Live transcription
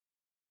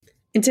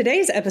In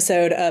today's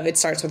episode of It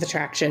Starts With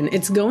Attraction,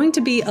 it's going to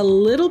be a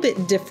little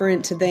bit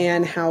different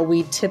than how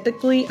we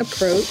typically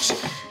approach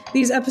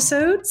these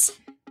episodes.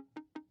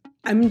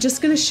 I'm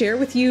just going to share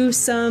with you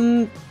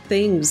some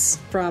things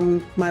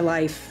from my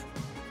life,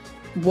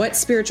 what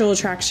spiritual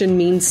attraction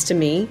means to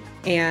me,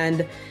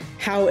 and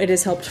how it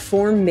has helped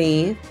form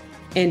me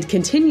and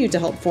continue to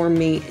help form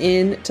me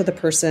into the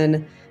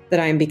person that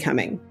I am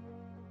becoming.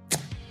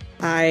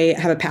 I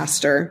have a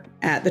pastor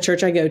at the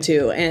church I go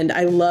to, and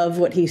I love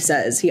what he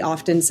says. He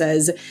often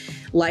says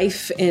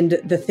life and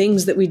the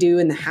things that we do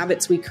and the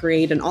habits we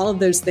create and all of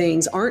those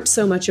things aren't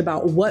so much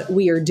about what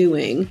we are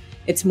doing.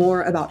 It's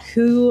more about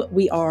who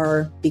we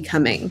are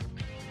becoming.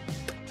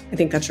 I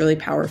think that's really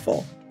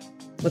powerful.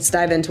 Let's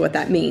dive into what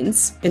that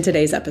means in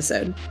today's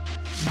episode.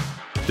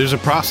 There's a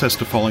process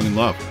to falling in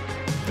love,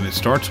 and it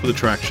starts with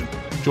attraction.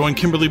 Join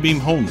Kimberly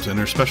Beam Holmes and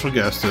her special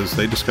guest as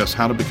they discuss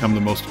how to become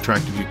the most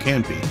attractive you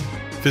can be,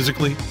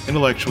 physically,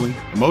 intellectually,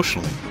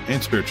 emotionally,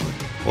 and spiritually.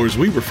 Or as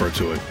we refer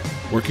to it,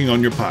 working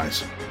on your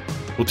pies.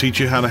 We'll teach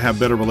you how to have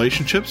better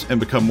relationships and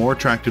become more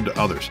attractive to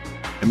others,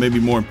 and maybe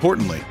more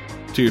importantly,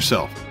 to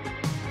yourself.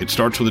 It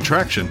starts with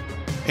attraction,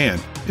 and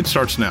it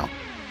starts now.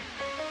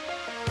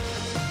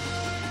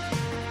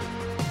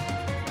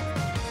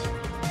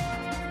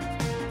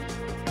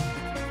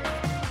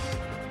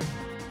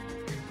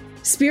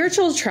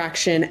 Spiritual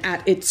attraction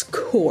at its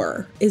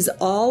core is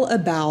all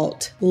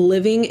about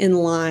living in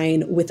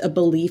line with a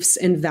beliefs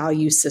and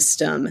value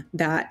system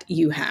that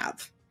you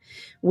have.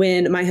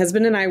 When my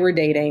husband and I were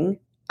dating,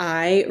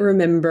 I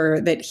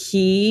remember that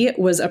he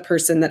was a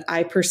person that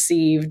I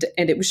perceived,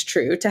 and it was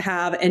true, to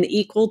have an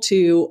equal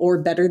to or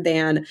better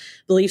than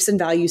beliefs and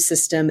value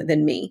system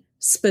than me.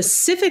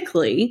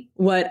 Specifically,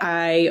 what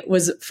I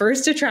was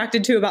first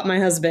attracted to about my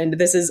husband,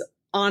 this is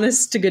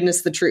honest to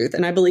goodness, the truth.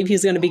 And I believe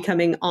he's going to be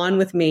coming on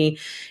with me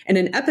in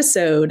an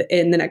episode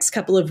in the next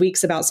couple of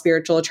weeks about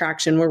spiritual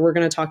attraction, where we're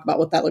going to talk about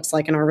what that looks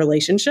like in our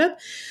relationship.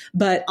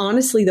 But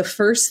honestly, the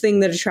first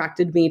thing that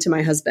attracted me to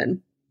my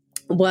husband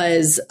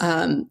was,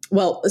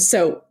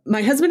 so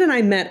my husband and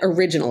I met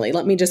originally.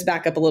 Let me just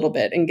back up a little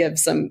bit and give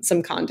some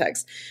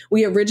context.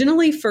 We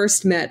originally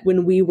first met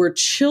when we were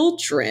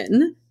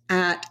children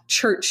at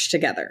church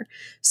together.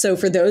 So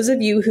for those of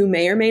you who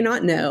may or may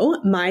not know,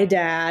 my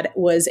dad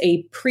was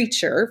a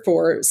preacher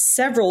for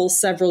several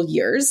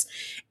years,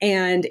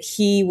 and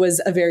he was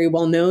a very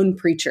well-known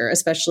preacher,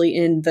 especially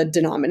in the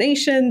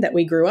denomination that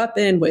we grew up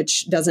in,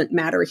 which doesn't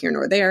matter here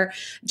nor there.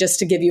 Just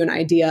to give you an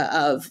idea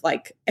of,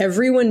 like,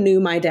 everyone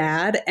knew my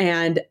dad,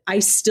 and I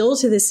still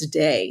to this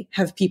day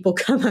have people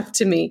come up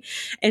to me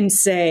and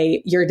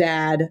say, "Your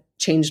dad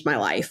changed my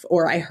life,"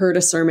 or "I heard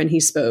a sermon he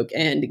spoke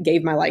and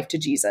gave my life to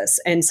Jesus."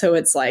 And so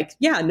it's like,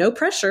 yeah, no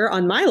pressure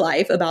on my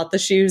life about the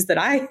shoes that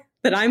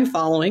I'm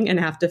following and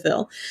have to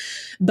fill.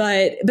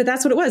 But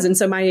that's what it was. And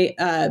so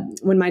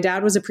when my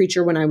dad was a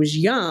preacher when I was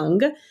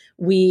young,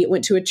 we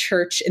went to a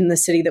church in the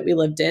city that we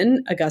lived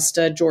in,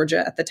 Augusta,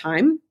 Georgia at the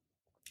time.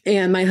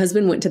 And my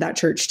husband went to that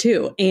church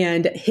too.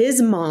 And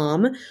his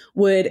mom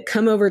would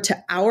come over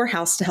to our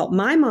house to help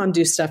my mom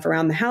do stuff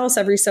around the house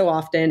every so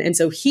often. And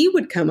so he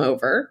would come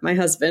over, my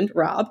husband,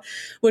 Rob,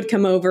 would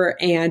come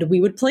over and we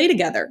would play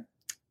together.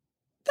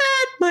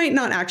 That might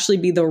not actually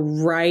be the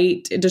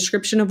right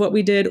description of what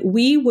we did.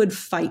 We would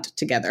fight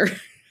together.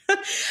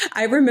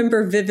 I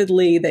remember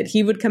vividly that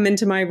he would come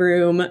into my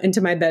room,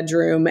 into my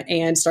bedroom,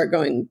 and start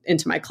going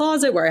into my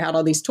closet where I had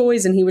all these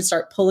toys, and he would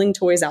start pulling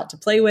toys out to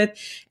play with.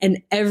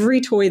 And every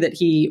toy that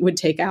he would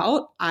take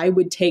out, I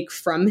would take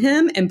from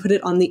him and put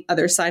it on the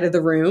other side of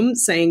the room,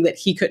 saying that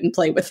he couldn't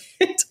play with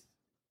it.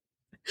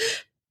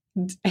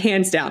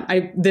 Hands down,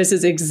 this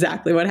is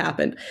exactly what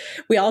happened.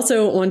 We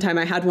also, one time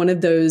I had one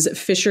of those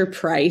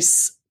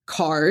Fisher-Price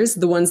cars,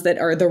 the ones that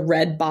are the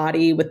red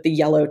body with the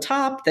yellow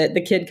top that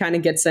the kid kind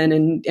of gets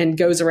in and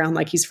goes around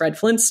like he's Fred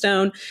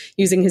Flintstone,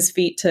 using his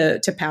feet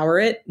to power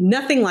it.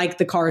 Nothing like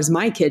the cars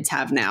my kids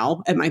have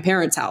now at my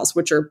parents' house,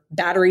 which are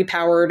battery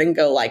powered and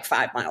go like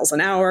 5 miles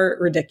an hour.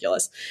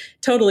 Ridiculous.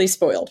 Totally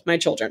spoiled. My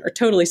children are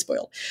totally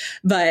spoiled.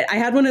 But I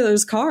had one of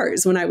those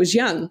cars when I was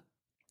young.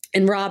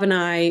 And Rob and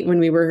I, when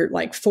we were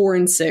like 4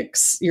 and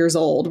 6 years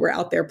old, were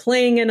out there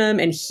playing in them,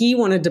 and he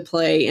wanted to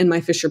play in my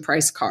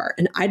Fisher-Price car.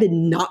 And I did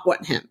not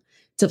want him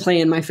to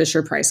play in my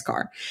Fisher-Price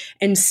car.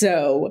 And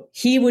so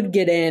he would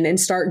get in and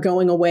start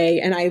going away.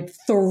 And I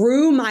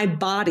threw my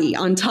body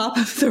on top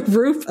of the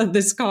roof of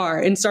this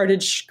car and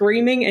started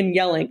screaming and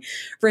yelling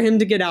for him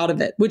to get out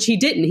of it, which he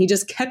didn't. He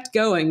just kept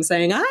going,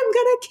 saying, "I'm going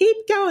to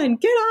keep going.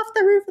 Get off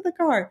the roof of the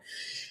car."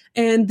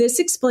 And this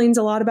explains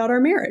a lot about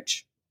our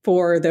marriage.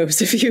 For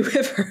those of you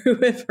who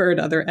have heard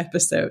other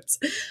episodes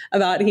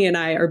about, he and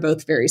I are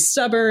both very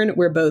stubborn.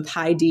 We're both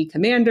high D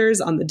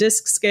commanders on the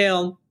DISC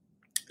scale,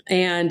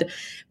 and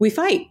we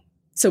fight.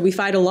 So we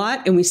fight a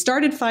lot, and we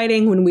started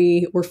fighting when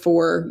we were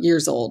 4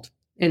 years old,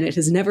 and it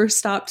has never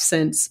stopped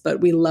since,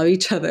 but we love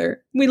each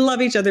other. We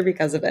love each other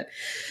because of it.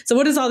 So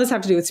what does all this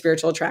have to do with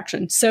spiritual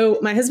attraction? So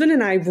my husband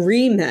and I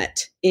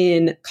re-met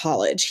in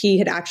college. He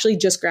had actually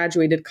just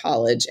graduated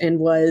college and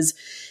was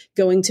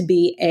going to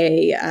be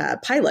a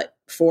pilot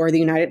for the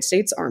United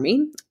States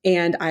Army,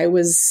 and I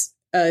was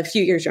a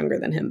few years younger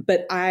than him.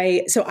 But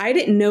I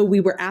didn't know we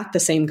were at the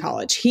same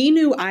college. He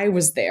knew I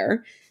was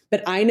there,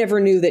 but I never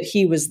knew that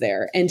he was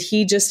there. And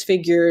he just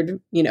figured,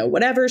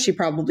 whatever, she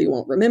probably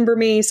won't remember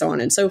me, so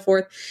on and so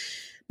forth.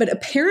 But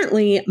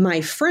apparently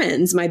my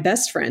friends, my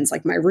best friends,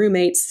 like my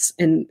roommates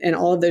and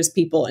all of those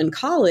people in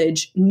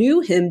college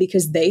knew him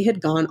because they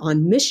had gone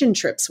on mission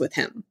trips with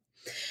him.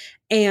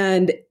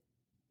 And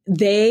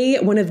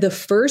one of the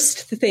first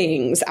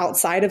things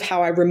outside of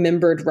how I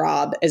remembered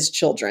Rob as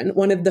children,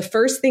 one of the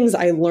first things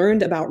I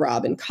learned about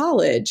Rob in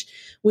college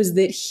was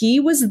that he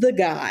was the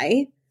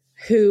guy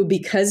who,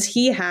 because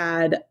he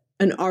had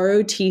an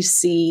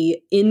ROTC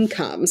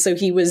income, so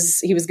he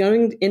was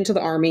going into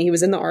the Army, he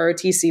was in the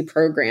ROTC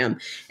program,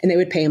 and they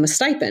would pay him a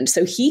stipend.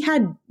 So he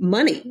had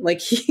money. Like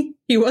he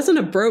wasn't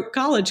a broke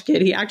college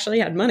kid. He actually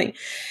had money.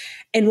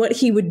 And what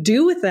he would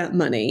do with that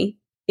money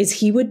is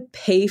he would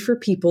pay for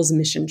people's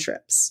mission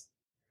trips.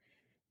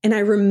 And I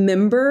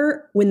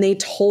remember when they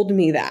told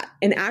me that,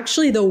 and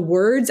actually the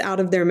words out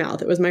of their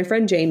mouth, it was my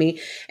friend Jamie,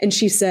 and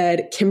she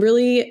said,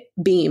 Kimberly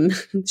Beam,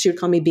 she would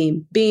call me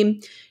Beam,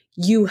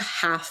 you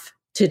have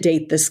to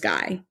date this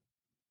guy.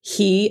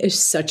 He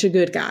is such a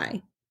good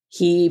guy.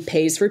 He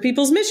pays for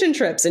people's mission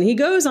trips and he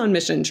goes on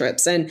mission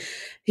trips and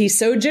he's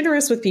so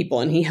generous with people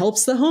and he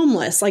helps the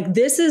homeless. Like,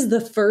 this is the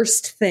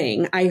first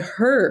thing I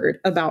heard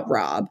about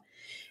Rob.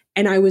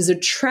 And I was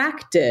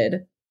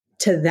attracted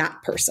to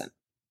that person.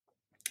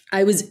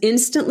 I was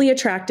instantly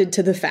attracted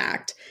to the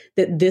fact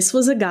that this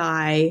was a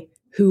guy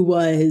who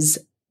was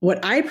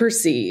what I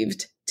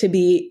perceived to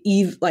be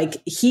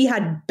he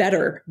had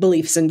better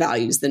beliefs and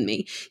values than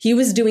me. He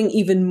was doing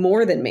even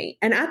more than me.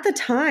 And at the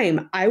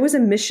time, I was a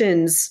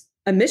missions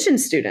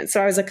student.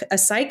 So I was a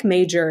psych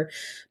major,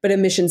 but a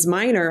missions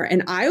minor.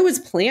 And I was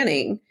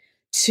planning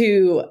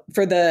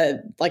for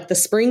the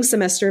spring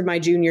semester of my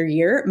junior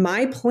year,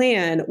 my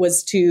plan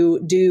was to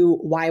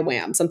do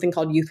YWAM, something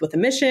called Youth with a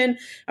Mission.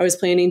 I was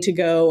planning to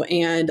go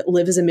and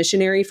live as a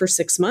missionary for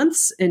 6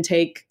 months and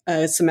take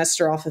a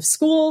semester off of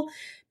school,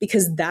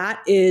 because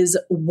that is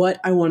what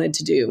I wanted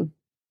to do.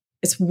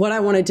 It's what I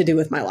wanted to do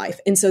with my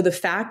life. And so the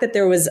fact that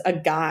there was a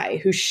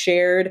guy who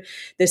shared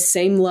this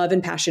same love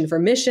and passion for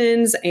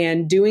missions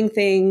and doing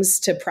things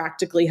to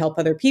practically help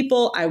other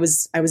people, I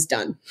was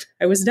done.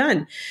 I was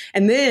done.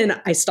 And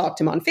then I stalked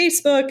him on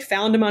Facebook,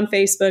 found him on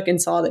Facebook, and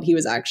saw that he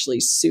was actually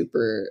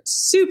super,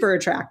 super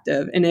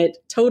attractive. And it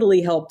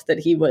totally helped that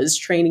he was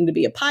training to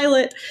be a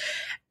pilot.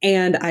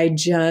 And I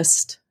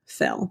just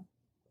fell.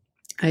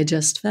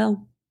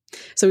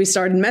 So we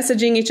started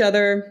messaging each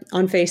other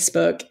on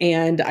Facebook,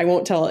 and I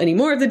won't tell any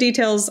more of the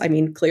details. I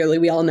mean, clearly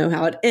we all know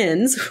how it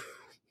ends.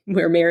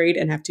 We're married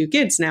and have 2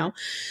 kids now,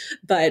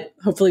 but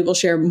hopefully we'll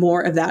share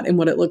more of that and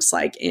what it looks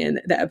like in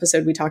the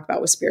episode we talked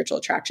about with spiritual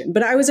attraction.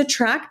 But I was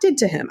attracted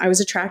to him. I was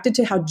attracted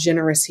to how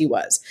generous he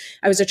was.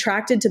 I was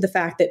attracted to the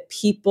fact that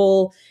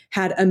people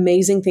had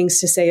amazing things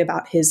to say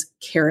about his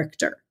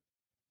character.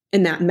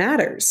 And that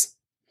matters.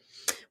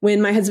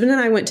 When my husband and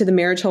I went to the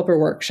Marriage Helper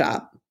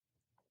workshop,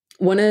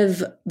 one of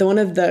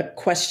the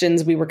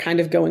questions we were kind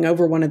of going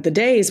over one of the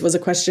days was a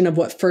question of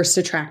what first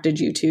attracted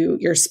you to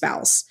your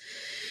spouse.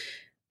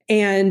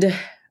 And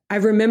I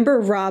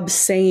remember Rob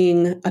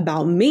saying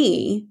about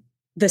me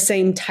the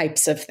same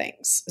types of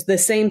things, the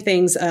same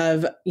things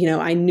of,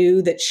 I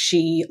knew that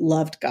she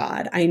loved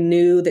God. I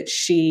knew that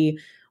she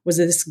was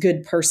this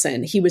good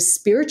person. He was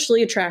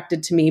spiritually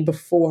attracted to me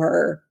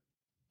before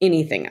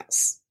anything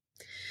else.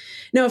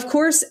 Now, of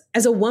course,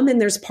 as a woman,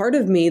 there's part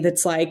of me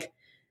that's like,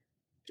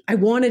 I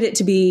wanted it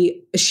to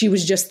be, she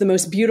was just the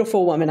most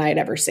beautiful woman I had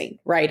ever seen,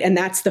 right? And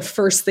that's the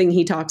first thing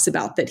he talks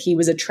about, that he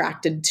was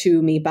attracted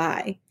to me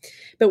by.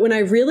 But when I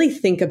really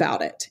think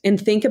about it and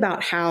think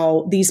about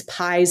how these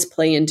pies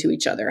play into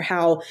each other,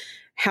 how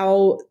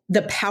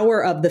the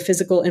power of the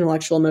physical,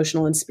 intellectual,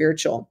 emotional, and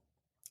spiritual,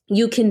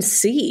 you can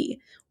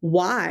see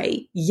why,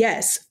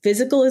 yes,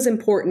 physical is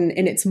important,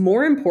 and it's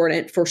more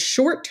important for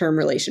short-term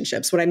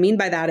relationships. What I mean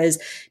by that is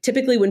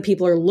typically when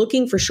people are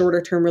looking for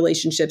shorter-term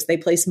relationships, they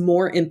place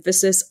more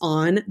emphasis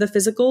on the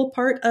physical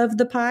part of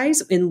the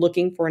pies in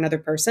looking for another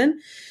person.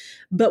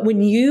 But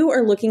when you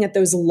are looking at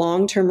those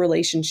long-term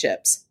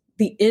relationships,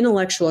 the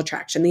intellectual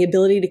attraction, the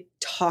ability to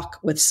talk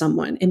with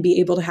someone and be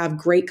able to have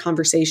great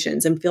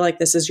conversations and feel like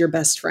this is your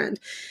best friend.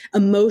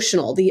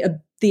 Emotional, the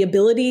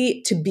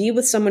ability to be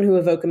with someone who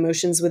evoke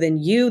emotions within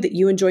you that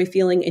you enjoy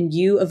feeling, and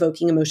you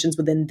evoking emotions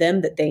within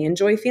them that they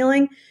enjoy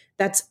feeling.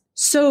 That's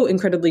so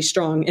incredibly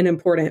strong and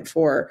important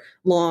for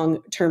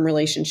long-term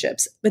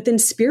relationships. But then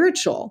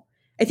spiritual,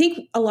 I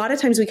think a lot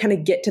of times we kind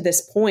of get to this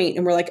point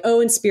and we're like,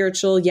 oh, and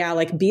spiritual, yeah,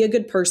 like be a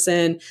good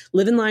person,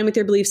 live in line with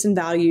your beliefs and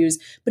values.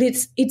 But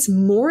it's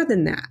more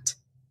than that.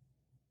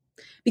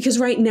 Because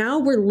right now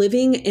we're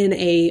living in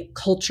a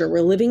culture,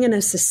 we're living in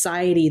a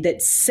society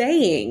that's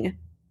saying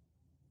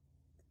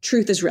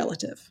truth is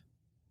relative.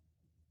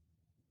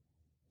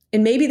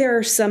 And maybe there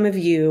are some of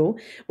you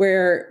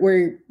where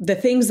the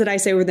things that I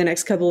say over the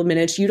next couple of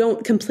minutes, you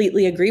don't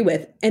completely agree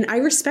with. And I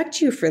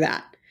respect you for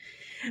that.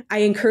 I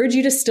encourage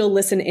you to still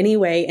listen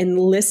anyway, and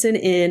listen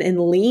in and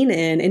lean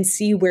in and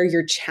see where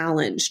you're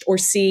challenged, or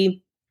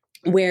see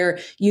where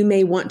you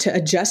may want to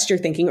adjust your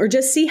thinking, or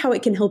just see how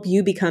it can help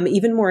you become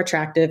even more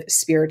attractive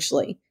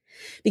spiritually.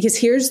 Because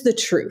here's the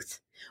truth.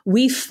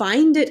 We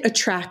find it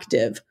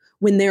attractive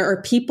when there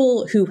are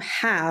people who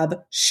have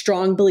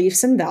strong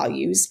beliefs and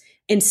values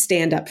and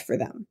stand up for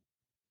them.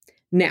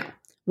 Now,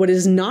 what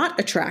is not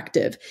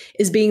attractive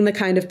is being the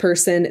kind of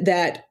person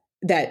that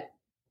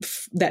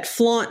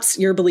flaunts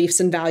your beliefs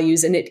and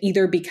values, and it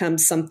either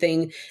becomes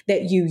something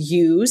that you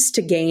use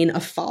to gain a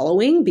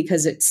following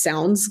because it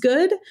sounds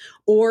good,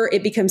 or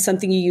it becomes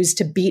something you use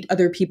to beat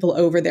other people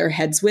over their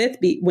heads with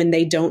when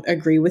they don't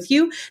agree with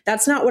you.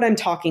 That's not what I'm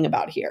talking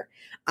about here.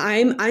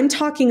 I'm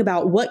talking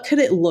about, what could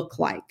it look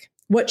like?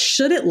 What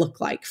should it look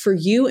like for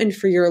you and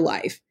for your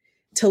life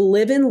to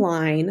live in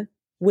line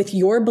with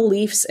your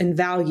beliefs and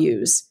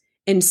values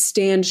and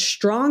stand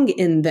strong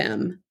in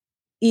them,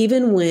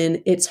 even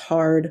when it's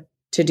hard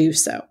to do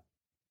so?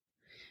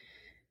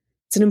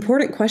 It's an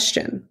important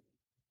question.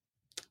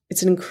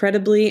 It's an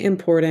incredibly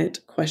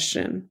important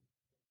question.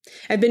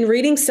 I've been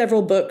reading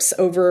several books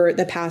over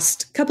the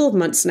past couple of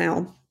months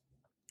now,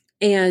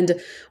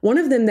 and one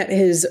of them that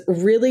has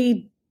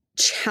really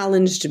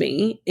challenged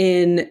me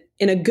in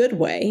a good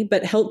way,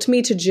 but helped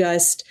me to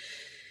just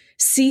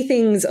see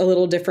things a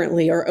little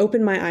differently or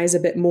open my eyes a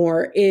bit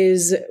more,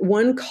 is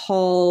one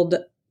called,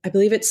 I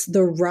believe it's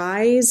The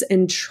Rise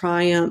and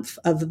Triumph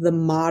of the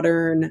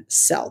Modern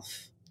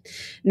Self.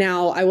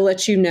 Now, I will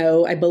let you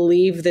know, I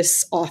believe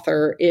this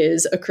author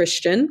is a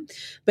Christian,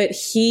 but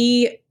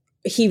he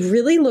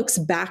really looks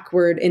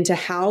backward into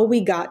how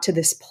we got to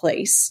this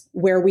place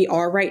where we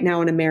are right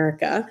now in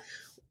America,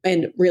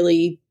 and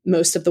really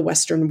most of the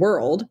Western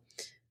world,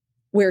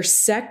 where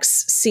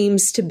sex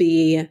seems to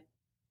be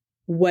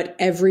what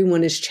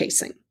everyone is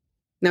chasing.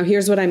 Now,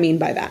 here's what I mean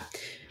by that.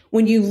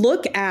 When you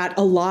look at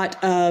a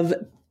lot of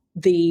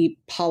the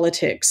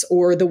politics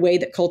or the way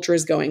that culture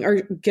is going,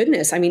 or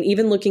goodness, I mean,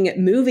 even looking at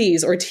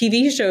movies or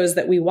TV shows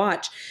that we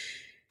watch,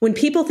 when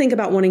people think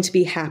about wanting to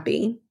be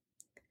happy,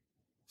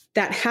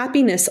 that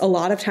happiness a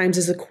lot of times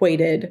is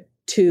equated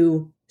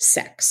to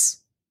sex.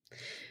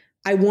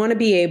 I want to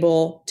be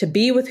able to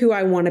be with who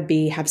I want to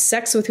be, have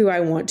sex with who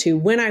I want to,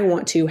 when I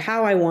want to,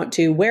 how I want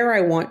to, where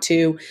I want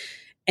to,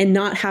 and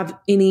not have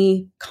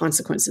any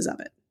consequences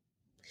of it.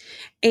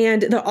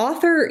 And the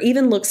author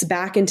even looks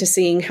back into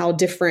seeing how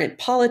different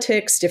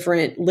politics,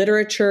 different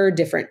literature,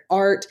 different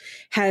art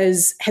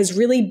has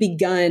really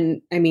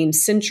begun,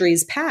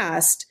 centuries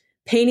past,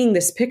 painting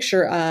this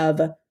picture of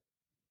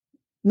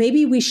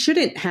maybe we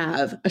shouldn't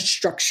have a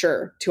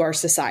structure to our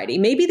society.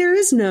 Maybe there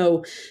is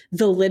no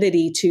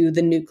validity to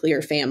the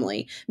nuclear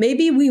family.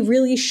 Maybe we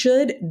really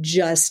should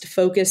just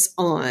focus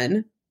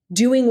on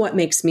doing what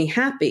makes me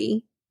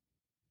happy,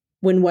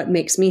 when what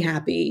makes me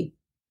happy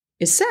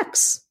is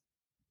sex.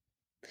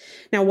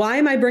 Now, why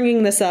am I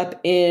bringing this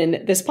up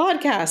in this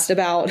podcast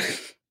about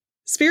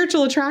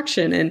spiritual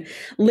attraction and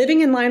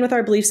living in line with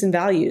our beliefs and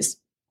values?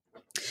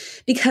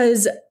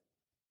 Because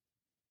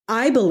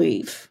I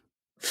believe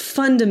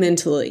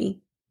fundamentally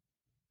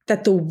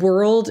that the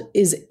world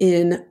is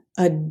in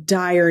a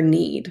dire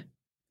need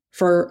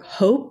for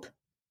hope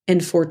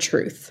and for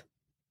truth.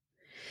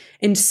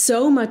 And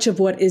so much of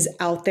what is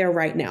out there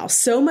right now,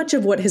 so much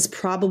of what has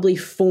probably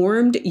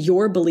formed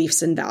your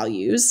beliefs and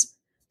values,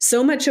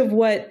 so much of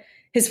what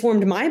has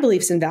formed my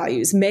beliefs and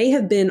values may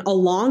have been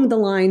along the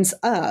lines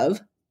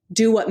of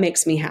do what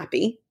makes me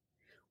happy,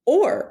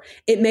 or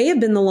it may have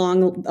been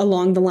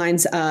along the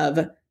lines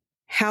of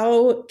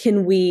how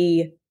can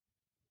we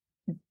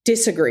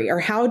disagree, or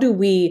how do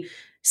we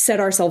set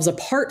ourselves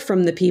apart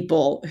from the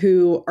people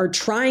who are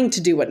trying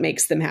to do what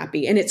makes them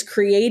happy? And it's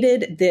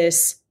created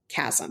this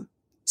chasm.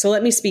 So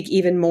let me speak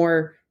even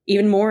more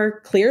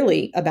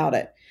clearly about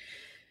it.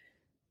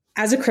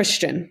 As a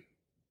Christian,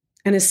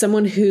 and as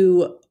someone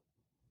who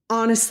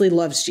honestly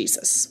loves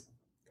Jesus,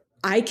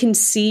 I can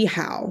see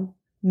how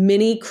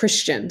many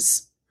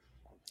Christians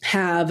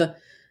have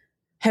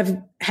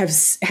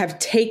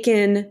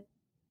taken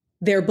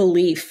their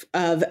belief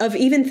of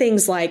even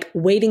things like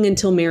waiting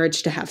until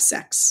marriage to have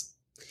sex,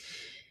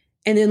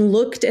 and then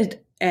looked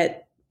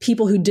at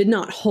people who did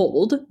not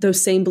hold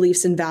those same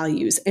beliefs and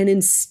values, and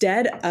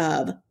instead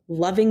of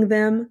loving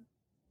them,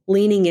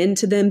 leaning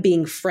into them,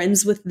 being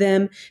friends with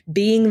them,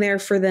 being there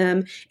for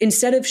them,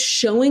 instead of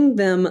showing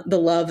them the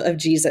love of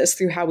Jesus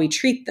through how we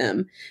treat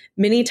them,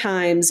 many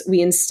times we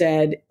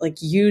instead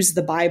use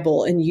the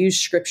Bible and use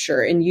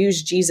scripture and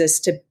use Jesus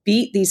to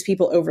beat these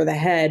people over the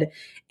head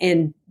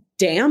and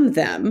damn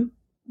them.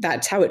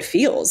 That's how it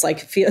feels,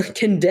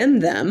 condemn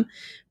them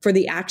for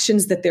the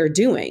actions that they're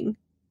doing.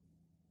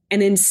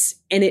 And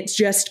it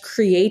just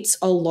creates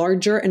a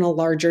larger and a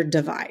larger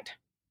divide.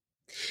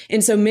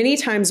 And so many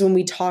times when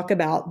we talk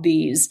about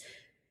these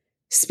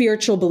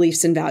spiritual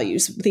beliefs and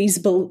values,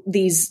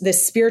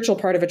 this spiritual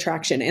part of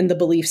attraction and the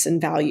beliefs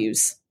and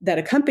values that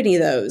accompany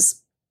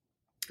those,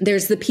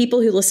 There's the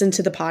people who listen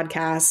to the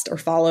podcast or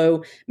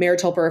follow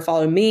Marriage Helper or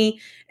follow me,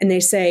 and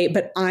they say,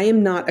 but I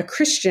am not a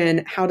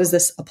Christian. How does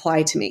this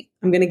apply to me?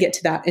 I'm going to get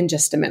to that in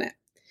just a minute.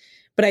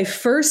 But I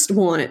first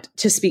want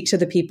to speak to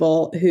the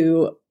people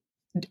who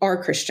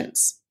are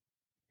Christians,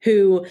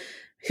 who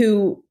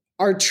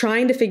are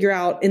trying to figure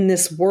out in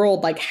this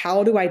world, like,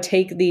 how do I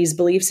take these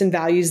beliefs and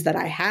values that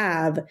I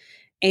have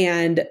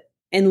and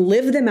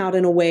live them out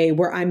in a way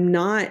where I'm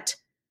not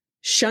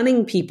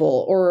shunning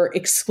people or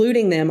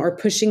excluding them or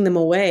pushing them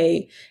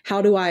away?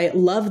 How do I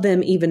love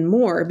them even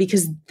more?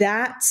 Because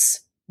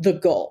that's the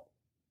goal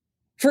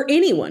for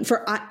anyone,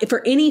 for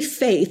any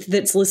faith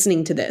that's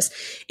listening to this.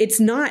 It's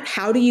not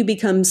how do you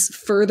become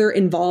further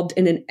involved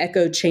in an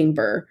echo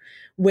chamber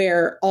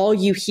where all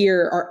you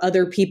hear are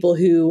other people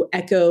who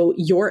echo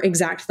your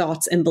exact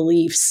thoughts and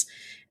beliefs,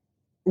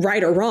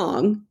 right or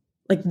wrong.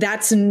 Like,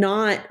 that's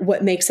not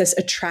what makes us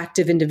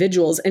attractive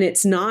individuals. And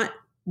it's not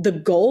the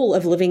goal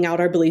of living out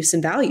our beliefs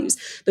and values.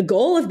 The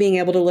goal of being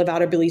able to live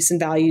out our beliefs and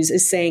values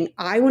is saying,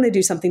 I want to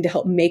do something to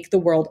help make the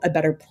world a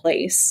better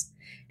place.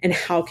 And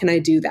how can I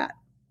do that?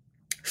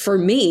 For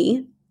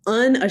me,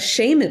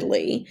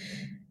 unashamedly,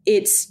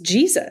 it's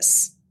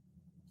Jesus.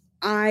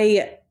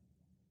 I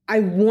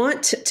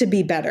want to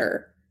be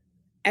better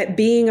at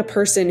being a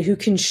person who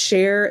can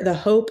share the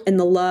hope and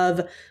the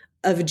love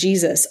of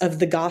Jesus, of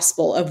the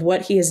gospel, of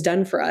what he has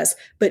done for us,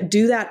 but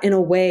do that in a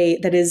way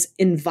that is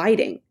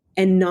inviting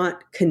and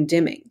not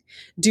condemning.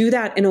 Do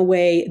that in a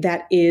way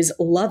that is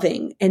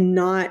loving and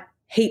not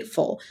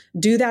hateful.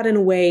 Do that in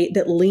a way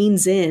that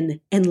leans in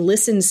and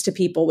listens to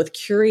people with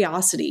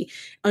curiosity,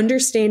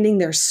 understanding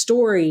their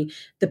story,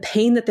 the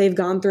pain that they've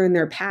gone through in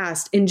their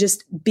past, and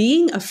just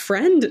being a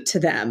friend to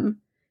them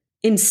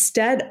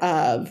instead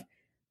of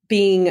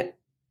being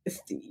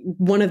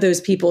one of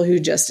those people who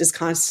just is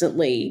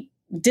constantly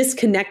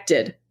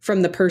disconnected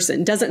from the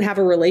person, doesn't have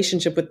a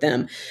relationship with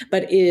them,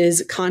 but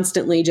is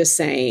constantly just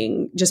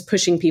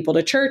pushing people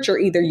to church or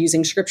either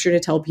using scripture to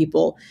tell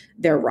people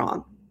they're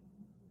wrong.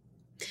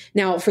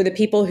 Now, for the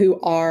people who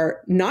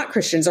are not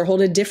Christians or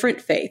hold a different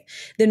faith,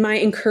 then my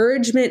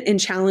encouragement and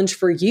challenge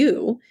for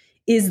you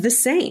is the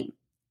same.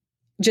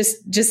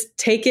 Just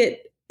take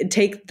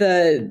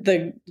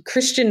the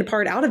Christian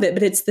part out of it,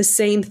 but it's the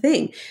same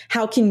thing.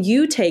 How can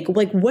you take,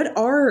 like,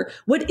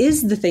 what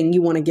is the thing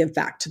you want to give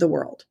back to the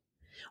world?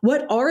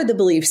 What are the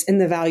beliefs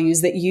and the values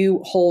that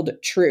you hold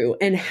true?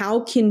 And how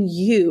can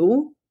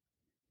you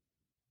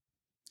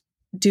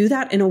do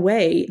that in a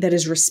way that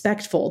is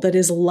respectful, that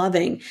is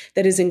loving,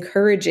 that is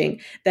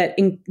encouraging, that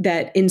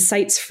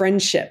incites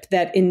friendship,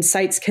 that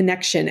incites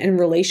connection and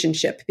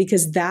relationship?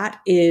 Because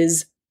that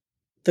is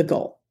the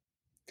goal.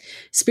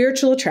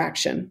 Spiritual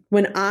attraction.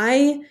 When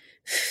I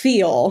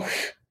feel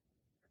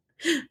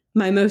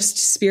my most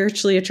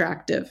spiritually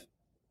attractive,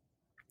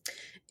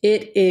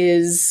 it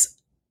is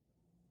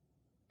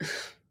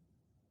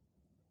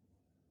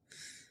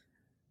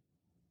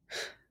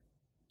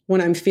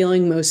when I'm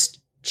feeling most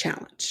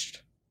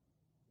challenged.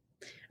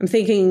 I'm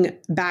thinking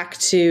back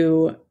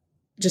to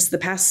just the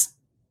past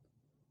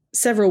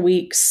several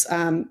weeks,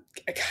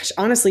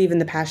 honestly, even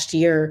the past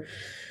year.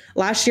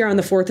 Last year on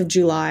the 4th of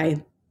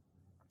July,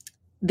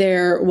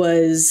 there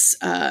was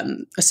a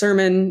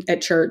sermon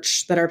at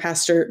church that our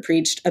pastor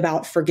preached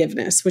about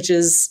forgiveness, which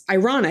is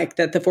ironic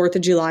that the 4th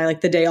of July,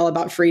 like the day all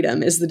about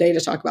freedom, is the day to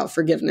talk about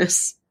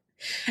forgiveness.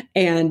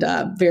 And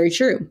very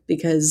true,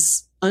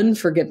 because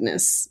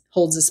unforgiveness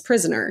holds us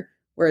prisoner,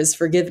 whereas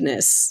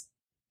forgiveness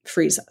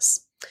frees us.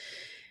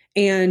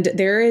 And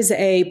there is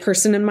a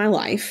person in my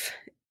life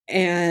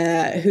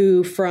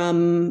who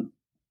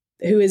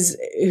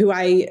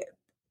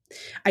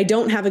I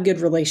don't have a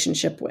good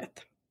relationship with.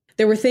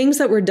 There were things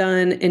that were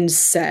done and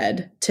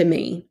said to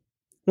me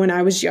when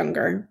I was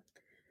younger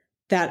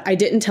that I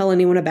didn't tell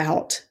anyone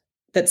about,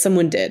 that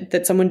someone did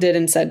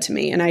and said to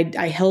me. And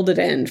I held it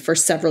in for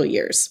several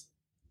years.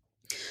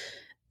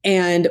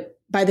 And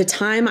by the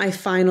time I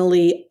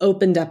finally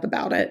opened up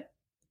about it,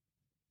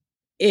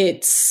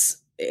 it's,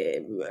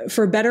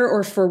 for better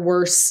or for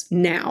worse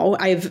now,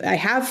 I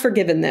have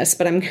forgiven this,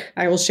 but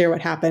I will share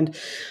what happened.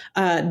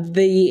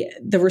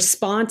 The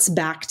response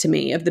back to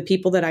me of the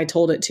people that I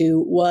told it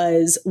to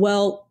was,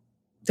 well,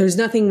 there's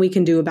nothing we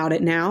can do about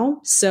it now,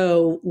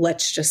 so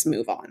let's just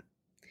move on.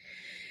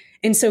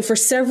 And so for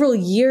several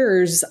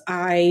years,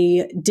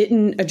 I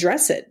didn't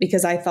address it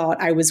because I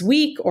thought I was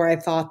weak, or I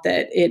thought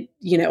that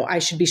I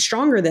should be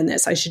stronger than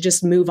this. I should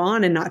just move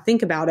on and not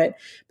think about it.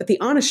 But the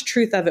honest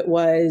truth of it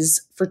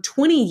was, for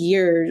 20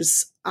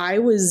 years, I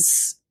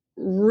was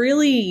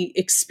really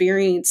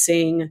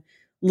experiencing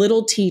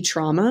little t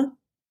trauma,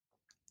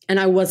 and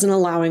I wasn't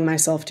allowing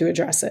myself to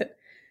address it.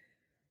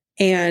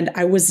 And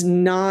I was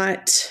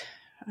not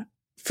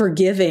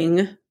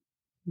forgiving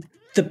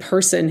the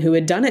person who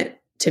had done it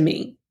to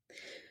me.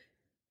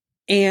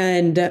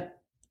 And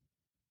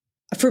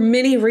for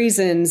many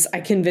reasons,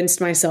 I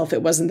convinced myself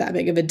it wasn't that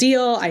big of a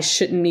deal. I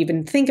shouldn't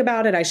even think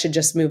about it. I should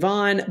just move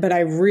on. But I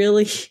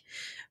really,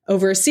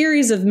 over a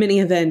series of many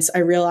events, I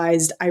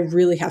realized I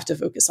really have to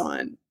focus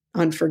on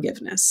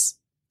forgiveness.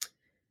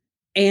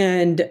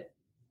 And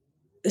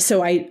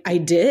so I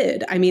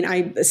did. I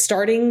mean,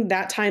 starting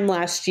that time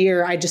last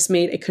year, I just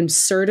made a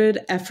concerted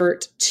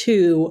effort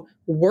to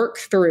work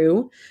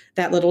through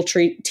that little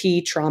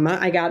T trauma.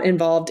 I got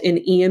involved in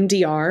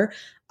EMDR,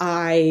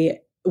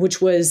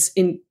 which was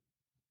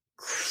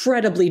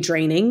incredibly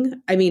draining.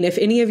 I mean, if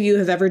any of you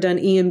have ever done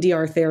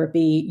EMDR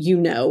therapy, you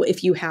know.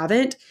 If you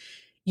haven't,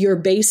 you're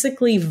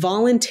basically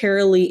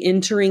voluntarily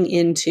entering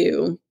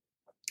into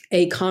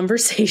a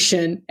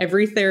conversation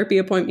every therapy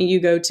appointment you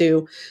go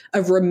to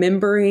of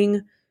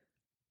remembering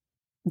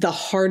the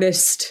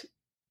hardest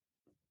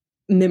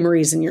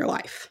memories in your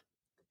life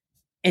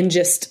and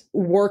just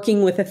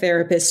working with a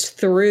therapist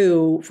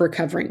through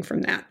recovering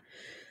from that.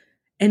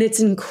 And it's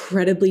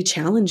incredibly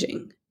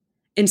challenging.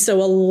 And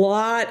so a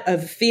lot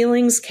of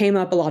feelings came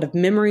up, a lot of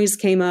memories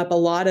came up, a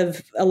lot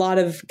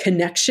of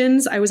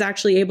connections I was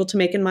actually able to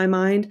make in my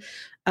mind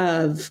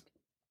of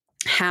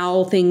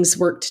how things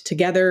worked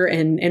together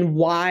and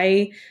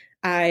why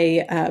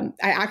I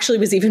actually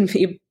was even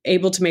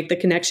able to make the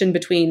connection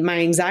between my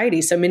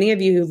anxiety. So many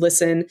of you who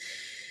listen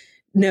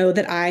know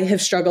that I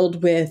have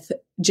struggled with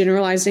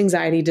generalized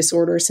anxiety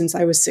disorder since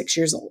I was 6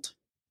 years old.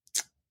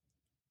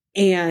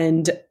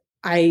 And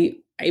I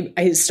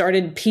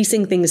started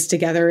piecing things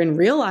together and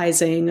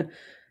realizing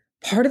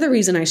part of the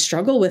reason I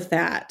struggle with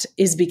that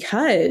is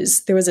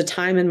because there was a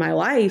time in my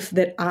life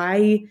that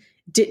I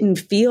didn't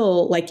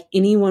feel like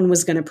anyone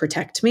was going to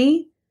protect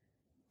me.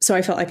 So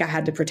I felt like I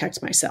had to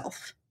protect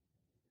myself,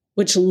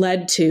 which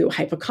led to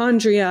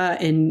hypochondria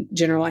and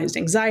generalized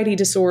anxiety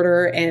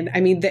disorder. And I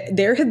mean,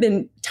 there have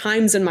been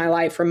times in my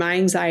life where my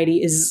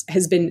anxiety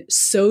has been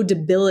so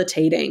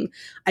debilitating,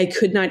 I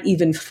could not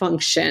even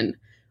function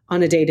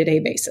on a day-to-day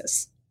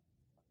basis.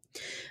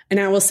 And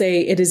I will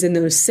say it is in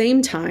those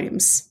same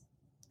times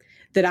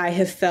that I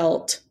have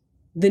felt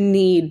the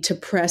need to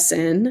press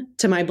in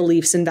to my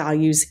beliefs and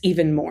values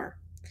even more,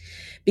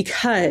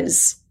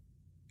 because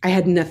I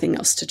had nothing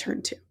else to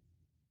turn to.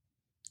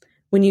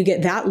 When you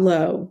get that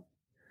low,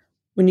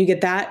 when you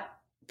get that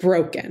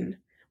broken,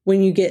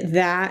 when you get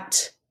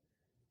that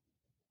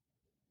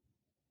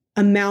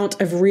amount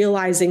of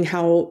realizing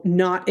how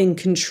not in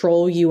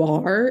control you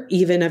are,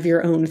 even of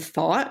your own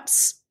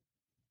thoughts,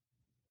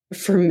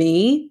 for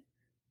me,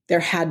 there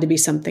had to be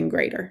something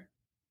greater.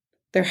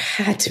 There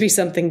had to be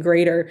something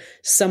greater,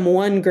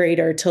 someone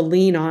greater to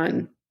lean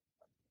on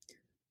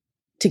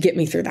to get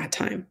me through that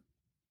time.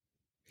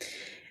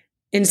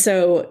 And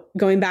so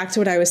going back to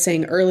what I was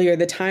saying earlier,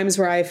 the times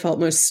where I felt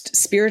most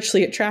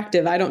spiritually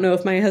attractive, I don't know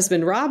if my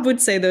husband Rob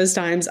would say those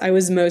times I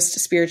was most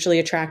spiritually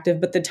attractive,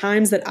 but the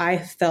times that I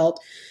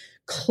felt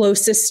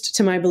closest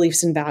to my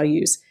beliefs and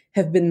values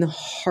have been the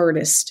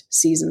hardest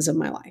seasons of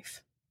my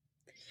life.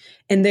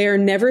 And they are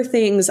never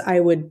things I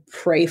would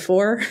pray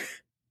for.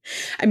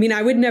 I mean,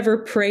 I would never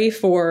pray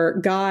for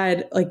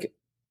God, like,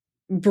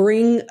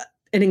 bring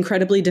an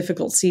incredibly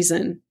difficult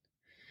season.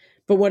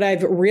 But what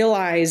I've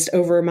realized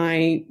over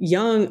my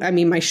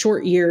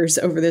short years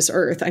over this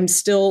earth, I'm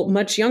still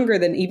much younger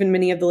than even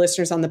many of the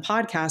listeners on the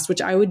podcast,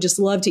 which I would just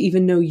love to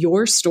even know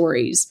your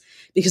stories,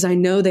 because I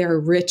know they are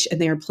rich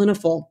and they are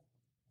plentiful.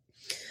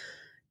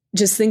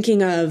 Just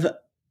thinking of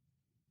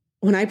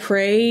when I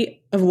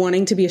pray of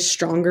wanting to be a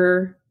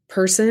stronger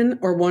person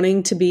or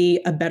wanting to be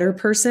a better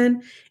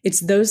person,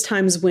 it's those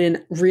times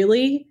when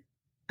really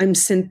I'm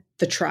sent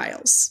the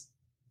trials,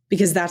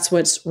 because that's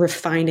what's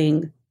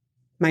refining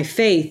my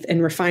faith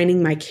and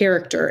refining my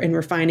character and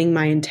refining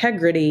my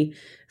integrity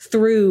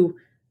through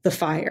the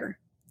fire.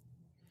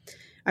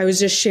 I was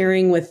just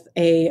sharing with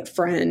a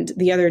friend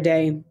the other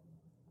day.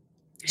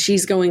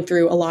 She's going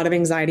through a lot of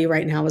anxiety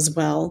right now as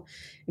well.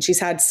 And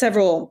she's had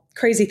several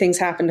crazy things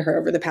happen to her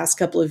over the past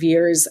couple of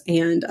years.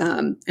 And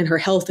her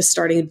health is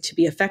starting to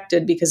be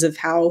affected because of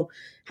how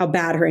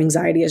bad her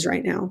anxiety is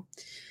right now.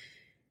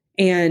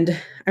 And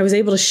I was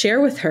able to share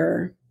with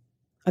her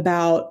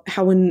about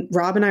how when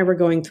Rob and I were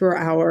going through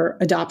our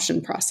adoption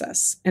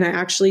process, and I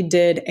actually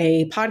did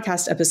a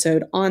podcast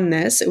episode on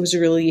this. It was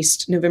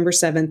released November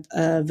 7th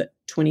of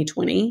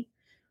 2020,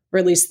 or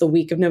at least the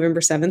week of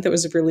November 7th. It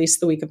was released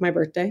the week of my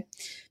birthday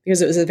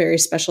because it was a very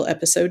special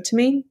episode to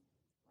me.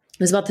 It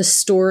was about the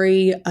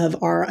story of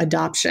our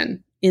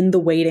adoption, In the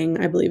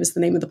Waiting, I believe is the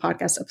name of the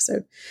podcast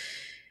episode.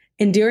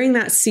 And during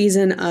that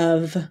season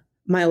of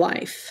my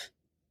life,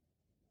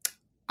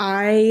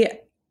 I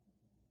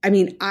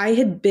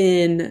had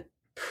been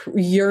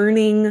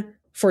yearning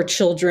for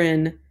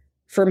children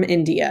from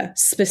India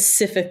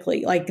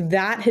specifically. Like,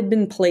 that had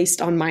been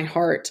placed on my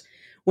heart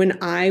when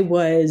I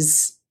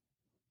was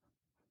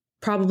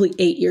probably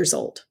 8 years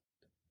old.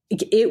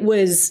 It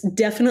was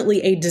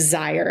definitely a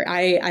desire.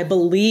 I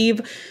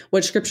believe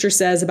what scripture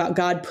says about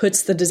God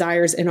puts the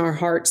desires in our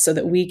hearts so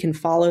that we can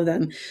follow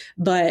them.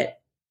 But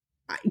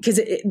because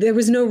there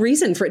was no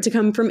reason for it to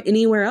come from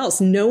anywhere else.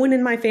 No one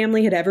in my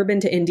family had ever been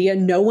to India.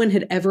 No one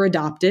had ever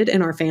adopted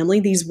in our family.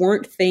 These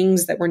weren't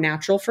things that were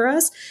natural for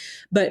us.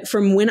 But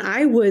from when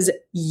I was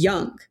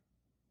young,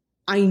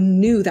 I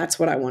knew that's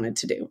what I wanted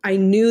to do. I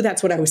knew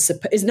that's what I was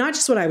it's not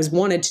just what I was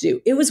wanted to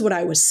do. It was what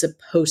I was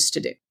supposed to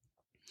do.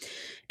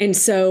 And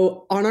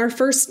so on our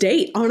first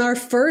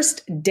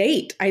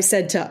date, I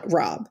said to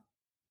Rob,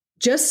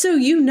 just so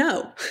you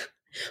know,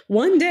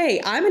 one day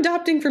I'm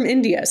adopting from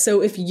India.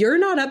 So if you're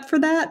not up for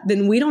that,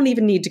 then we don't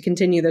even need to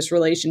continue this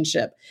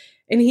relationship.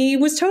 And he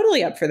was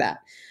totally up for that.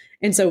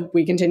 And so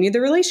we continued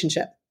the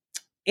relationship.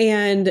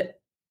 And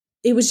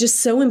it was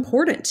just so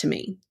important to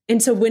me.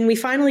 And so when we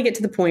finally get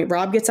to the point,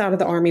 Rob gets out of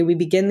the Army, we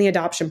begin the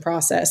adoption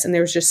process. And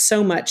there was just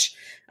so much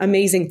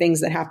amazing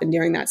things that happened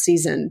during that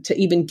season to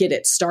even get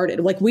it started.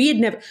 Like we had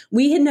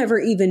never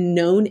even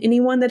known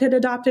anyone that had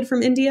adopted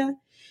from India.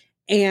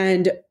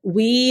 And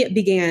we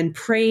began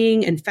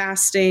praying and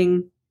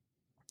fasting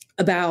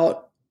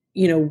about,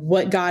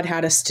 what God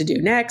had us to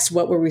do next.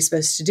 What were we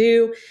supposed to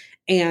do?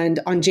 And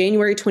on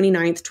January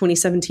 29th,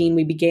 2017,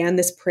 we began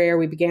this prayer.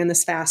 We began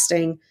this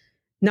fasting,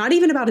 not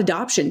even about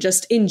adoption,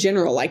 just in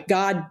general, like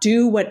God,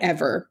 do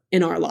whatever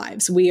in our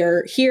lives. We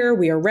are here.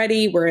 We are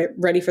ready. We're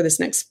ready for this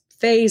next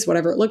phase,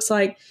 whatever it looks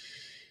like.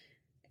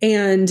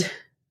 And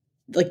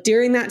like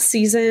during that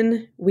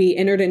season, we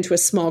entered into a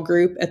small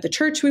group at the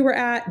church we were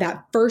at.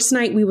 That first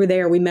night we were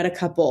there, we met a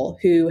couple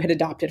who had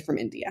adopted from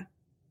India.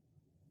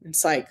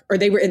 It's like, or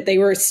they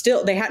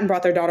hadn't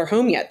brought their daughter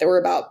home yet. They were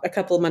about a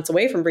couple of months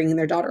away from bringing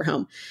their daughter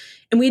home.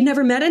 And we'd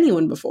never met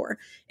anyone before.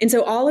 And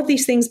so all of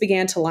these things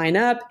began to line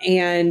up,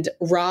 and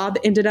Rob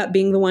ended up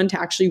being the one to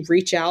actually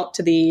reach out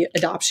to the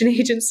adoption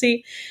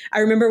agency. I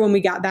remember when we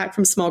got back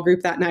from small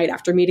group that night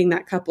after meeting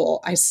that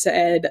couple, I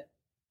said,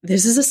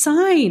 this is a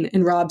sign.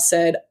 And Rob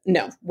said,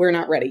 no, we're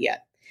not ready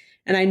yet.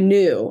 And I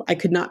knew I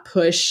could not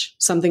push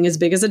something as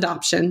big as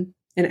adoption,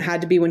 and it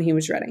had to be when he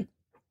was ready.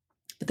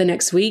 But the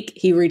next week,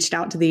 he reached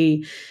out to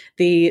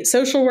the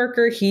social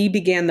worker. He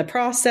began the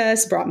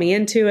process, brought me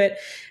into it.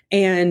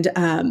 And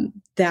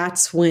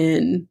that's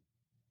when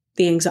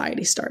the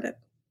anxiety started.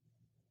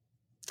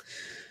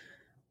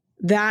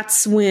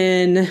 That's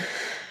when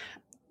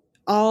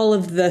all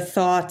of the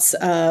thoughts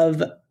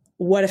of,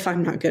 what if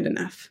I'm not good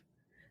enough?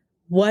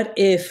 What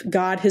if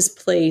God has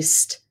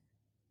placed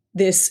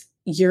this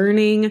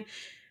yearning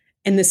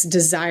and this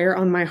desire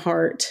on my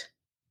heart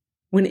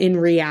when in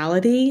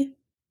reality,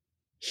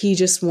 he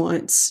just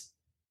wants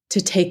to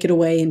take it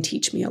away and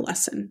teach me a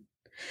lesson?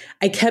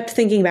 I kept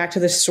thinking back to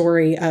the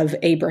story of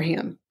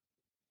Abraham.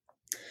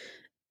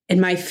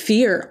 And my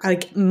fear,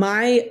 like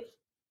my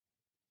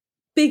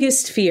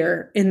biggest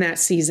fear in that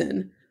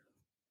season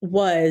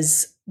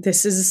was,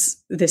 this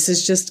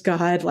is just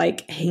God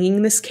like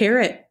hanging this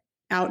carrot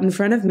out in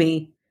front of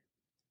me.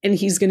 And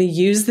he's going to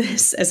use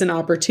this as an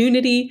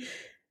opportunity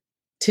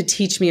to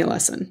teach me a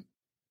lesson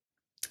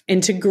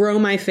and to grow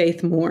my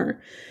faith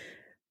more.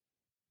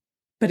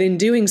 But in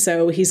doing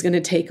so, he's going to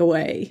take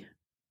away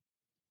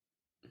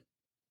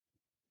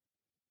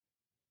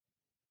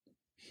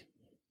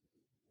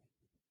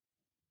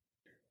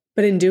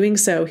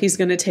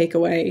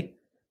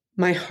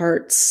my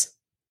heart's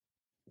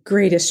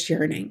greatest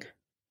yearning.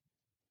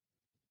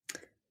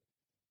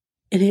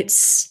 And it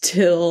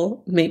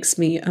still makes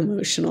me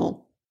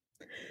emotional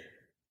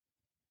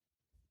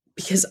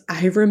because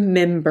I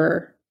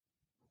remember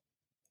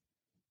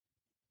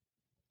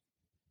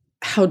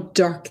how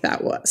dark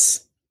that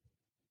was.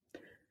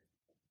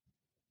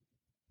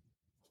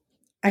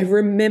 I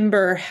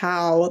remember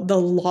how the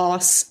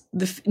loss,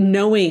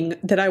 knowing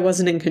that I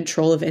wasn't in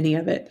control of any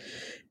of it,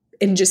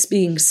 and just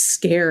being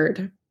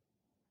scared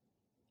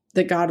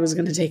that God was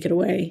going to take it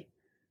away,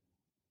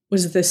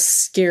 was the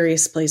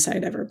scariest place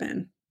I'd ever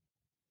been.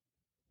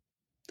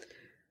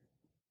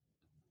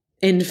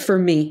 And for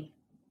me,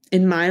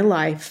 in my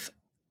life,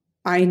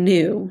 I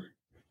knew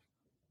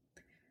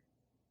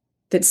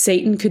that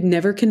Satan could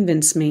never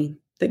convince me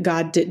that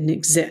God didn't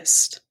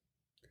exist.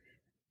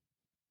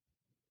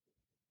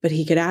 But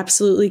he could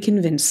absolutely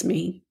convince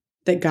me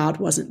that God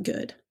wasn't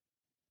good.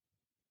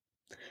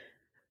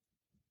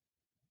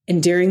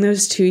 And during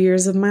those 2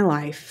 years of my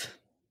life,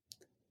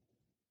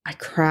 I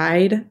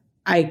cried.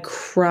 I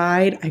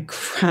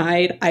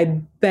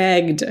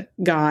begged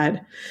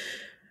God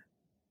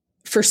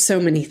for so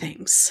many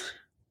things,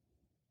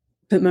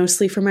 but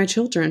mostly for my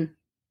children.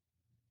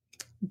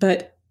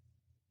 But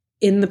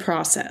in the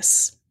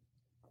process,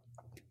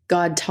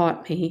 God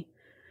taught me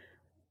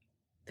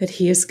that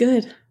he is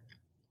good.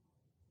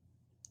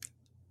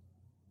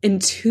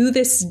 And to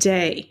this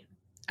day,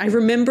 I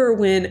remember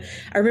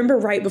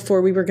right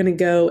before we were going to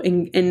go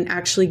and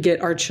actually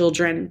get our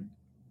children.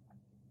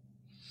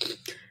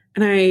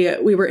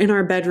 And we were in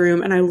our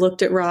bedroom and I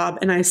looked at Rob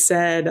and I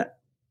said,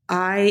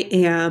 I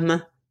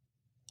am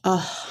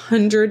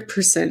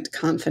 100%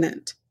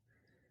 confident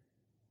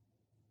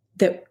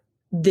that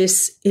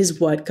this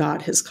is what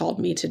God has called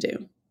me to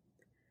do.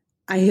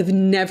 I have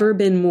never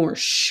been more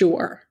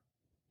sure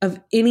of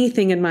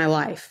anything in my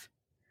life,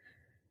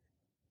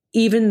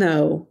 even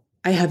though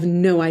I have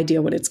no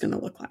idea what it's going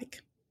to look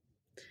like.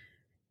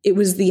 It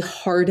was the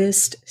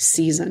hardest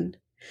season.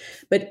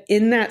 But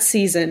in that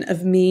season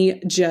of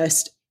me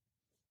just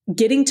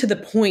getting to the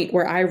point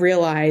where I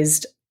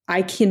realized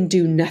I can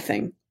do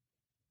nothing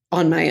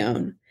on my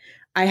own,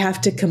 I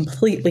have to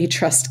completely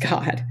trust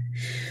God.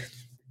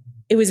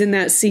 it was in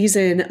that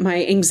season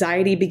my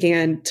anxiety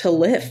began to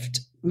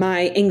lift.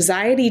 My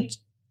anxiety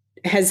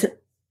has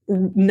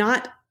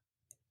not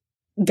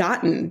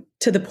gotten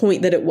to the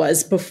point that it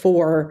was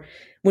before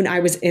when I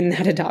was in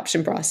that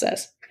adoption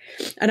process.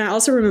 And I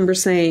also remember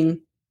saying,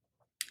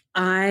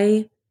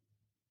 I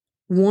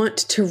want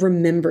to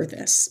remember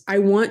this. I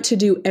want to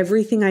do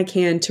everything I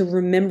can to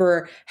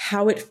remember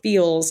how it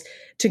feels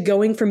to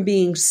going from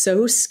being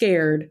so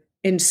scared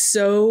and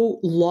so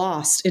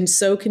lost and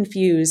so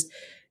confused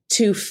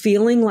to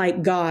feeling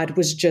like God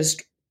was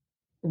just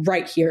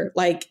right here,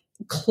 like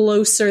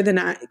closer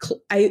than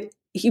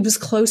he was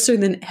closer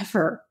than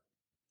ever.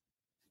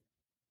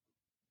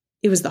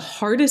 It was the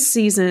hardest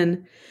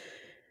season,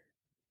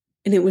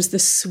 and it was the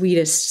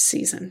sweetest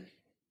season.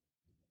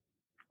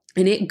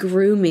 And it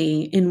grew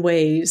me in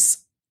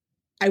ways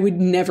I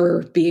would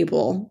never be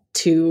able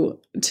to.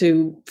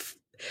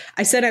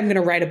 I said I'm going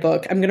to write a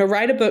book. I'm going to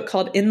write a book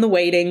called In the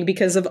Waiting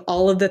because of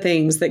all of the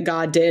things that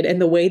God did and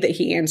the way that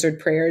he answered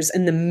prayers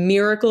and the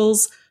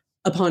miracles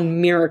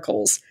upon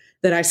miracles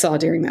that I saw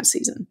during that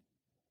season.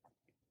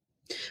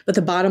 But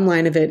the bottom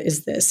line of it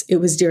is this. It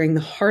was during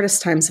the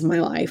hardest times of my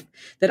life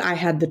that I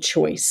had the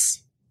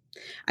choice.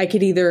 I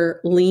could either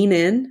lean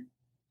in,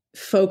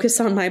 focus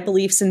on my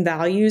beliefs and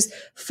values,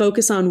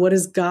 focus on what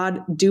is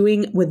God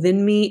doing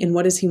within me and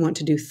what does he want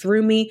to do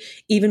through me,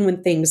 even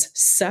when things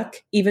suck,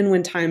 even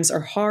when times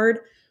are hard.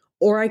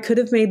 Or I could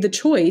have made the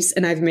choice,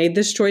 and I've made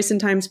this choice in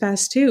times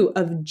past too,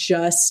 of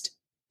just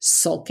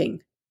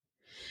sulking.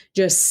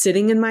 Just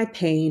sitting in my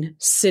pain,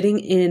 sitting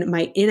in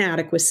my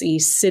inadequacy,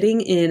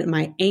 sitting in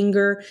my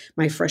anger,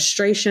 my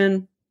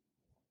frustration,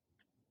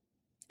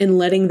 and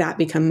letting that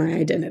become my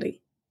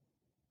identity.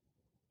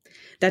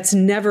 That's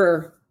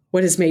never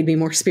what has made me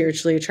more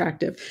spiritually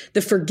attractive.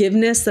 The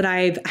forgiveness that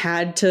I've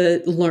had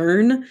to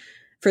learn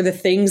for the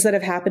things that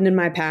have happened in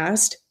my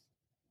past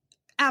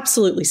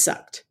absolutely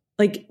sucked.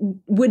 Like,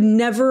 would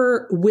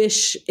never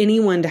wish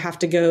anyone to have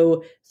to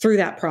go through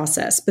that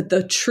process. But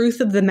the truth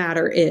of the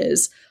matter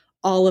is,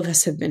 all of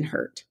us have been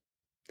hurt.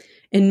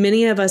 And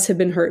many of us have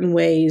been hurt in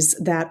ways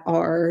that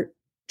are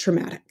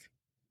traumatic,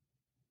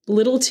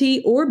 little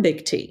t or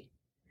big T.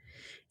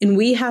 And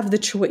we have the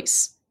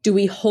choice. Do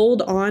we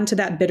hold on to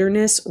that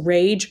bitterness,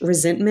 rage,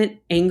 resentment,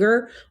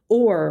 anger,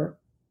 or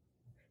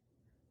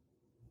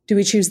do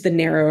we choose the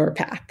narrower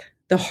path,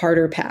 the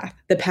harder path,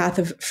 the path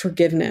of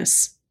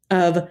forgiveness,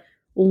 of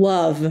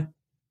love,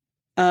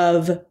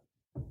 of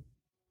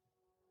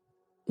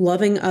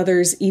loving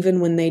others even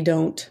when they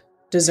don't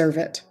deserve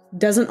it?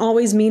 Doesn't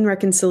always mean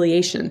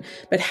reconciliation,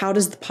 but how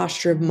does the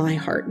posture of my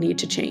heart need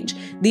to change?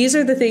 These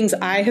are the things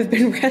I have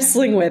been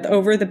wrestling with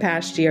over the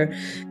past year.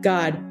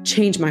 God,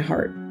 change my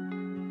heart.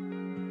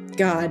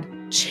 God,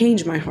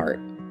 change my heart.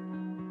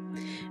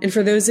 And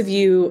for those of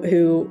you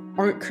who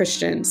aren't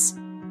Christians,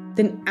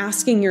 then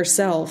asking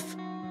yourself,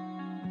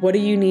 what do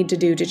you need to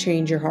do to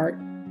change your heart?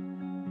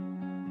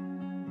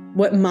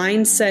 What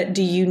mindset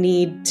do you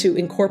need to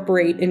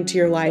incorporate into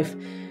your life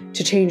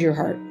to change your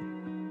heart?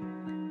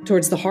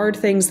 Towards the hard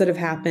things that have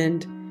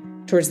happened,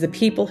 towards the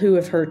people who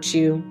have hurt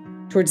you,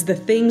 towards the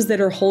things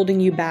that are holding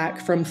you back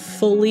from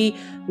fully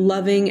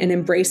loving and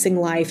embracing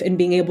life and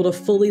being able to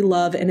fully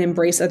love and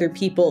embrace other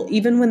people,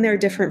 even when they're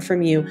different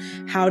from you.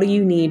 How do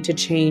you need to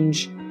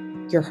change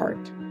your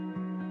heart?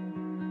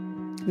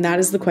 And that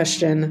is the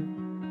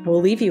question I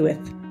will leave you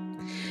with.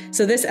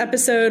 So this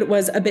episode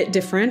was a bit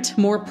different,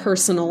 more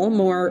personal,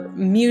 more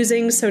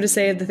musing, so to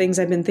say, of the things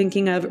I've been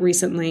thinking of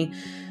recently.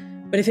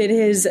 But if it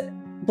has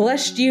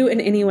blessed you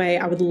in any way,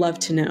 I would love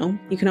to know.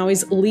 You can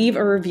always leave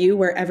a review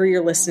wherever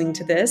you're listening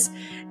to this,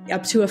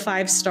 up to a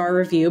 5-star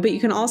review. But you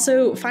can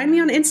also find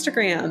me on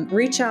Instagram,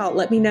 reach out,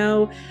 let me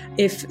know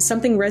if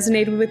something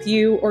resonated with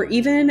you or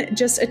even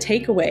just a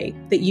takeaway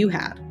that you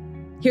had.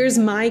 Here's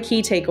my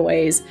key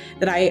takeaways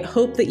that I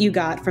hope that you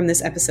got from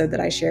this episode that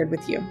I shared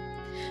with you.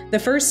 The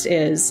first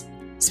is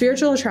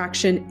spiritual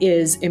attraction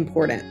is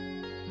important.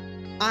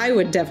 I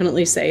would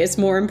definitely say it's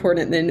more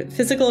important than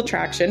physical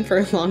attraction for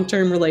a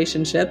long-term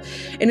relationship.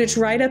 And it's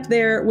right up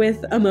there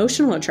with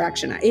emotional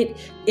attraction.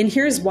 And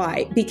here's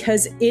why,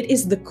 because it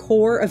is the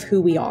core of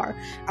who we are.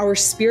 Our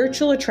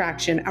spiritual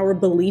attraction, our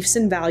beliefs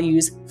and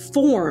values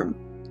form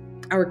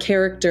our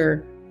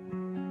character,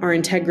 our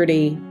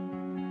integrity,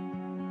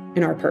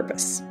 and our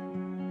purpose.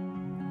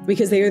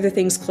 Because they are the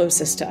things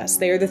closest to us.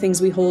 They are the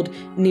things we hold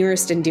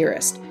nearest and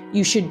dearest.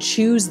 You should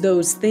choose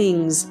those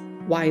things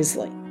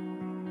wisely.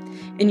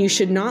 And you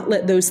should not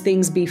let those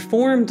things be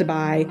formed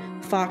by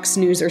Fox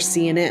News or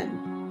CNN.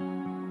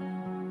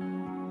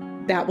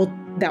 That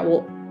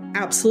will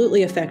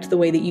absolutely affect the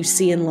way that you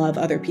see and love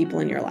other people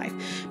in your life.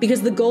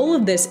 Because the goal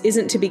of this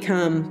isn't to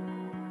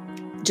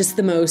become just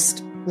the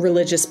most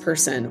religious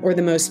person or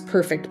the most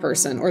perfect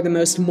person or the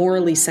most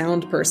morally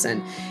sound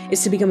person.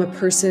 It's to become a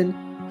person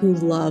who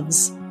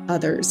loves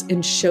others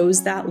and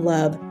shows that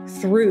love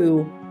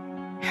through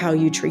how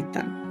you treat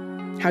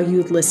them, how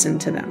you listen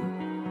to them.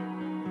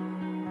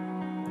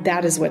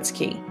 That is what's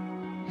key.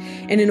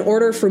 And in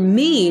order for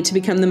me to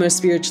become the most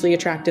spiritually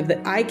attractive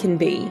that I can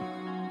be,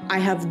 I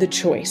have the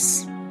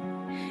choice.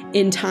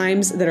 in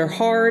times that are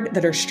hard,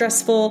 that are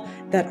stressful,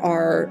 that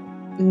are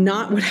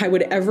not what I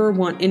would ever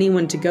want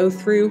anyone to go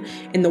through?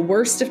 In the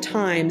worst of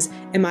times,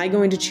 am I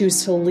going to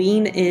choose to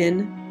lean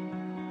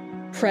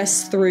in,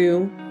 press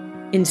through,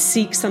 and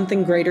seek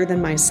something greater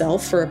than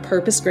myself, for a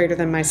purpose greater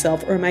than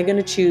myself? Or am I going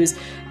to choose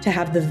to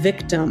have the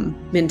victim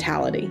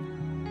mentality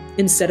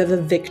instead of a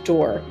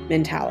victor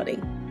mentality?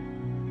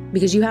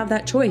 Because you have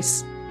that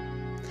choice.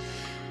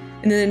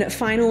 And then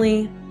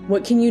finally,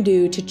 what can you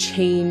do to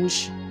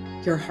change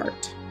your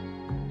heart?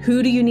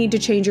 Who do you need to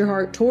change your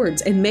heart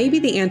towards? And maybe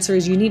the answer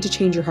is you need to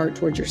change your heart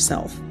towards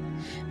yourself,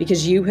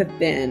 because you have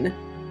been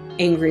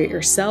angry at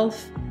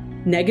yourself,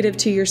 negative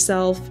to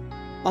yourself,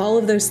 all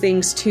of those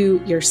things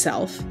to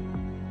yourself.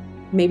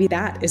 Maybe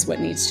that is what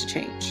needs to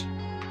change.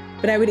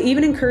 But I would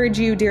even encourage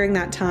you during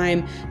that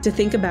time to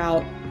think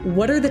about,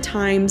 what are the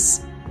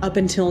times up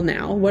until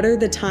now? What are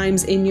the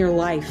times in your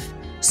life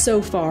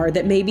so far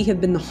that maybe have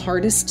been the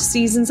hardest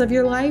seasons of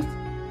your life?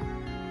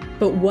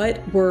 But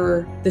what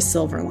were the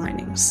silver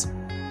linings?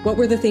 What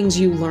were the things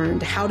you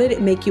learned? How did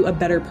it make you a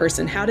better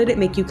person? How did it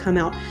make you come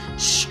out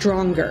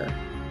stronger?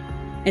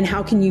 And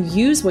how can you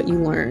use what you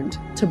learned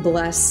to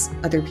bless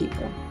other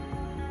people?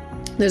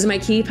 Those are my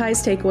key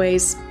pies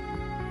takeaways.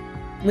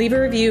 Leave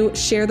a review,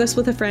 share this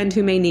with a friend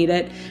who may need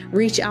it.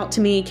 Reach out to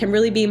me,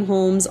 Kimberly Beam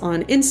Holmes,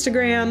 on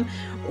Instagram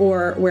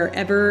or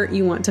wherever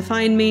you want to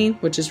find me,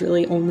 which is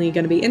really only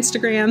going to be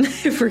Instagram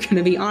if we're going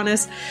to be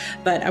honest,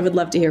 but I would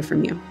love to hear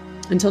from you.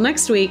 Until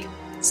next week,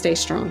 stay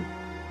strong.